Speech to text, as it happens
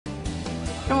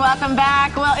Welcome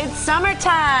back. Well, it's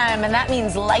summertime, and that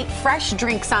means light, fresh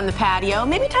drinks on the patio.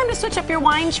 Maybe time to switch up your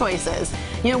wine choices.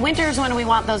 You know, winter's when we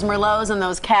want those merlots and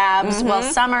those cabs. Well,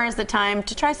 summer is the time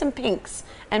to try some pinks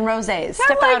and rosés.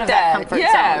 Step out of that comfort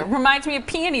zone. Reminds me of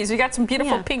peonies. We got some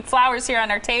beautiful pink flowers here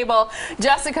on our table.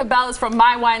 Jessica Bell is from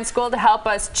My Wine School to help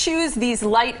us choose these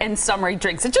light and summery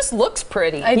drinks. It just looks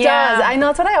pretty. It does. I know,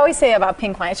 that's what I always say about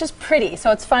pink wine. It's just pretty, so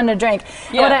it's fun to drink.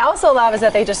 And what I also love is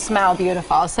that they just smell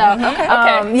beautiful. So,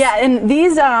 yeah, and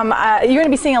these, you're going to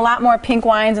be seeing a lot more pink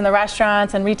wines in the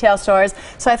restaurants and retail stores.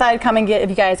 So I thought I'd come and give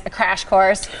you guys a crash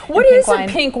course. What is a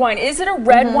pink wine? Is it a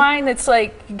red wine that's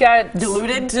like got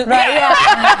diluted?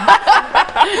 Right,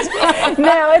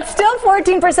 No, it's still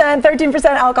 14%, 13%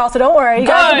 alcohol, so don't worry. You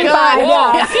guys will be fine.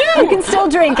 You can still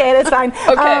drink it, it's fine.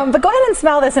 But go ahead and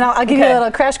smell this, and I'll give you a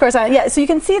little crash course on it. Yeah, so you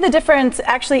can see the difference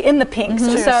actually in the pinks.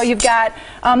 So you've got,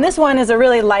 this one is a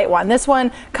really light one. This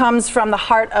one comes from the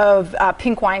heart of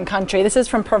pink wine country. This is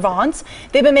from Provence.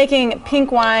 They've been making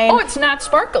pink wine. Oh, it's not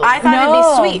sparkling. I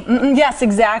thought it'd be sweet. Yes,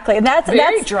 exactly.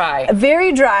 That's dry.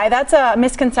 Very dry. That's a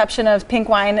misconception of pink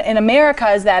wine in America,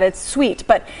 is that it's sweet.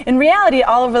 But in reality,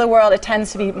 all over the world, it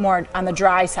tends to be more on the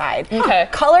dry side.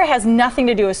 Color has nothing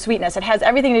to do with sweetness. It has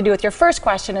everything to do with your first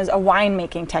question is a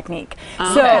winemaking technique.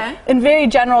 So in very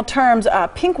general terms,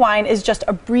 pink wine is just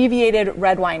abbreviated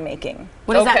red wine making.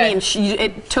 What does that mean?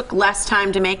 It took less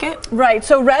time to make it? Right.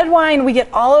 So red wine, we get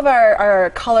all of our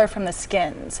color from the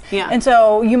skins. And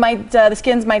so you might, the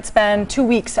skins might spend 2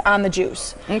 weeks on the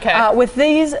juice. With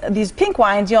these pink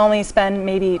wines, you only spend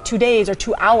maybe 2 days or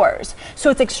 2 hours. So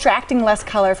it's extracting less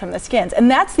color from the skins. And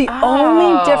that's the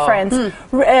only difference,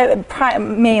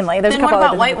 mainly. There's then what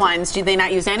about white wines? Do they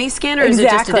not use any skin, or is it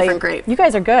just a different grape? You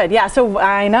guys are good. Yeah, so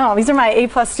I know. These are my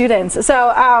A+ students.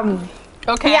 So,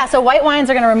 yeah, so white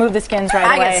wines are going to remove the skins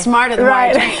right away. I get smarter the more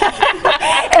I drink.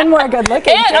 And more good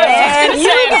looking. And you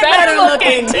get better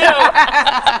looking too.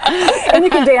 And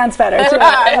you can dance better too.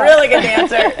 Really good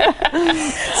dancer.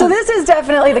 So this is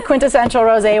definitely the quintessential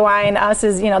rosé wine.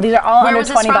 These are all under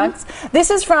 20 bucks.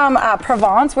 This is from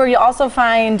Provence, where you also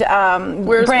find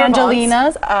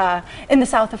Brangelinas in the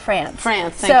south of France.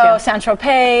 So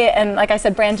Saint-Tropez, and like I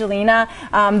said, Brangelina,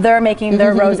 they're making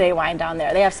their rosé wine down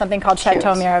there. They have something called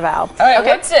Chateau Miraval.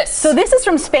 What's this? So this is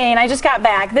from Spain. I just got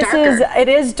back. It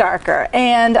is darker,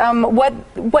 and what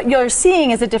you're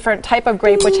seeing is a different type of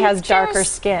grape which has darker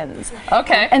skins.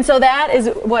 And so that is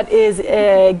what is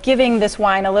giving this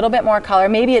wine a little bit more color.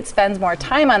 Maybe it spends more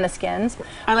time on the skins.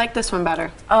 I like this one better.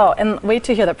 Oh, and wait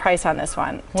to hear the price on this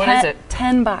one. What is it?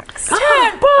 $10. $10.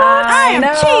 I am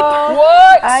cheap.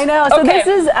 What? I know. So this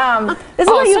is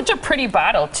such a pretty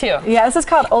bottle too. Yeah, this is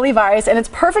called Olivares, and it's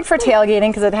perfect for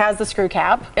tailgating because it has the screw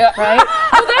cap. Right?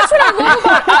 Well, that's what I love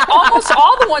about almost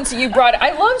all the ones that you brought.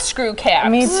 I love screw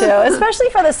caps. Me too, especially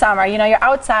for the summer. You know, you're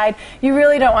outside. You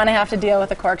really don't want to have to deal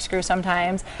with a corkscrew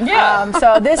sometimes.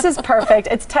 So this is perfect.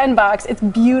 It's $10. It's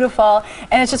beautiful,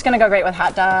 and it's just going to go great with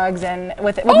hot dogs and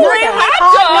with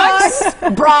hot dogs.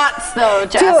 Brats, though,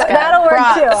 Jessica. That'll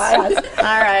work too.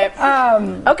 All right.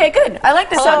 Okay, good. I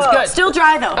like this. Sounds good. Still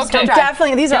dry though. Still dry.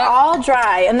 Definitely. These are all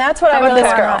dry, and that's what I really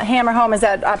want to hammer home is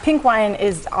that pink wine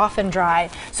is often dry.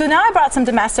 So now I brought some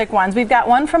domestic ones. We've got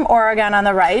one from Oregon on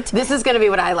the right. This is going to be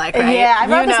what I like, right? Yeah, I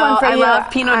brought this one for you. I love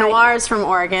Pinot Noirs from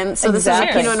Oregon, so this is a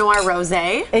Pinot Noir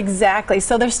rosé. Exactly.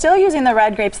 So they're still using the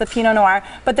red grapes, the Pinot Noir,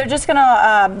 but they're just going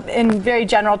to, in very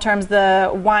general terms,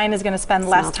 the wine is going to spend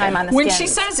less time on the skins. When she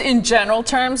says in general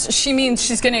terms, she means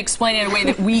she's going to explain it in a way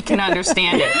that we can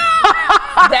understand it.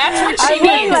 That's what she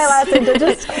means. My lesson to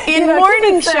just, in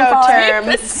morning show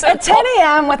terms. At 10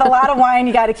 a.m. with a lot of wine,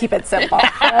 you got to keep it simple.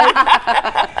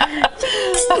 Right?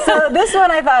 So this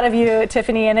one I thought of you,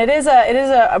 Tiffany, and it is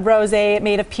a rosé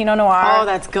made of Pinot Noir. Oh,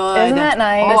 that's good. Isn't that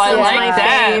nice? Oh, I like my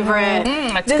favorite.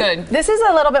 That's good. This is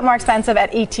a little bit more expensive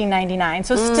at $18.99,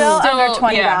 so still under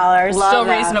 $20. Still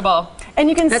reasonable. And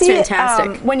you can see it,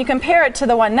 when you compare it to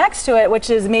the one next to it, which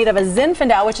is made of a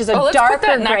Zinfandel, which is a darker put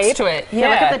that grape. Next to it.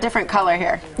 Yeah, look at the different color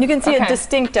here. You can see a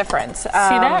distinct difference. See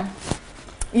that?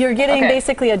 You're getting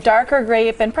basically a darker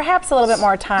grape and perhaps a little bit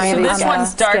more time. So this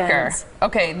one's darker. Skins.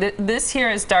 Okay, this here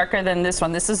is darker than this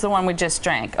one. This is the one we just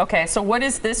drank. Okay, so what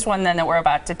is this one then that we're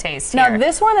about to taste here? Now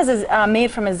this one is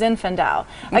made from a Zinfandel.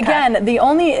 Again, and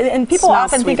people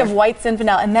often think of white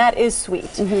Zinfandel, and that is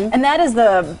sweet. And that is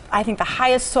I think the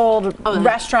highest sold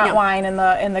restaurant wine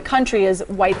in the country is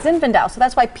white Zinfandel. So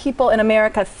that's why people in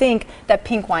America think that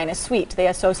pink wine is sweet. They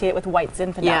associate it with white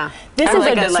Zinfandel. Yeah, This is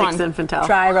like Zinfandel.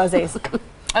 Dry rosés.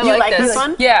 I You like this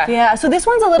one? Yeah. Yeah, so this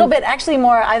one's a little bit, actually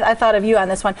more, I thought of you on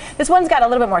this one. This one's got a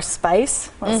little bit more spice,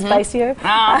 a little spicier.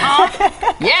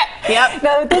 Yeah. Yep.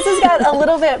 No, this has got a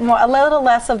little bit more, a little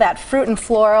less of that fruit and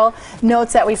floral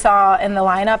notes that we saw in the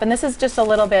lineup, and this is just a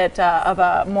little bit of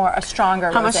a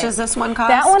stronger. How much does this one cost?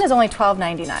 That one is only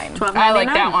 $12.99. I like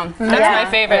that one. That's Yeah, my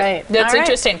favorite. right. That's All right.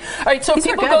 interesting. All right, so if These are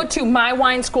people good. go to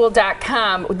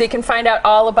mywineschool.com, they can find out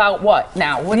all about what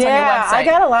now? What's on your website? I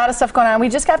got a lot of stuff going on. We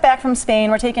just got back from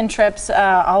Spain. We're taking trips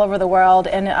all over the world,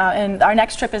 and our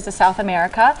next trip is to South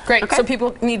America. Great. Okay. So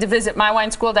people need to visit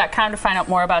mywineschool.com to find out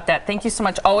more about that. Thank you so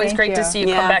much. Always Thank great to you. see you.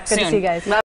 Yeah. Come back Good soon. to see you guys.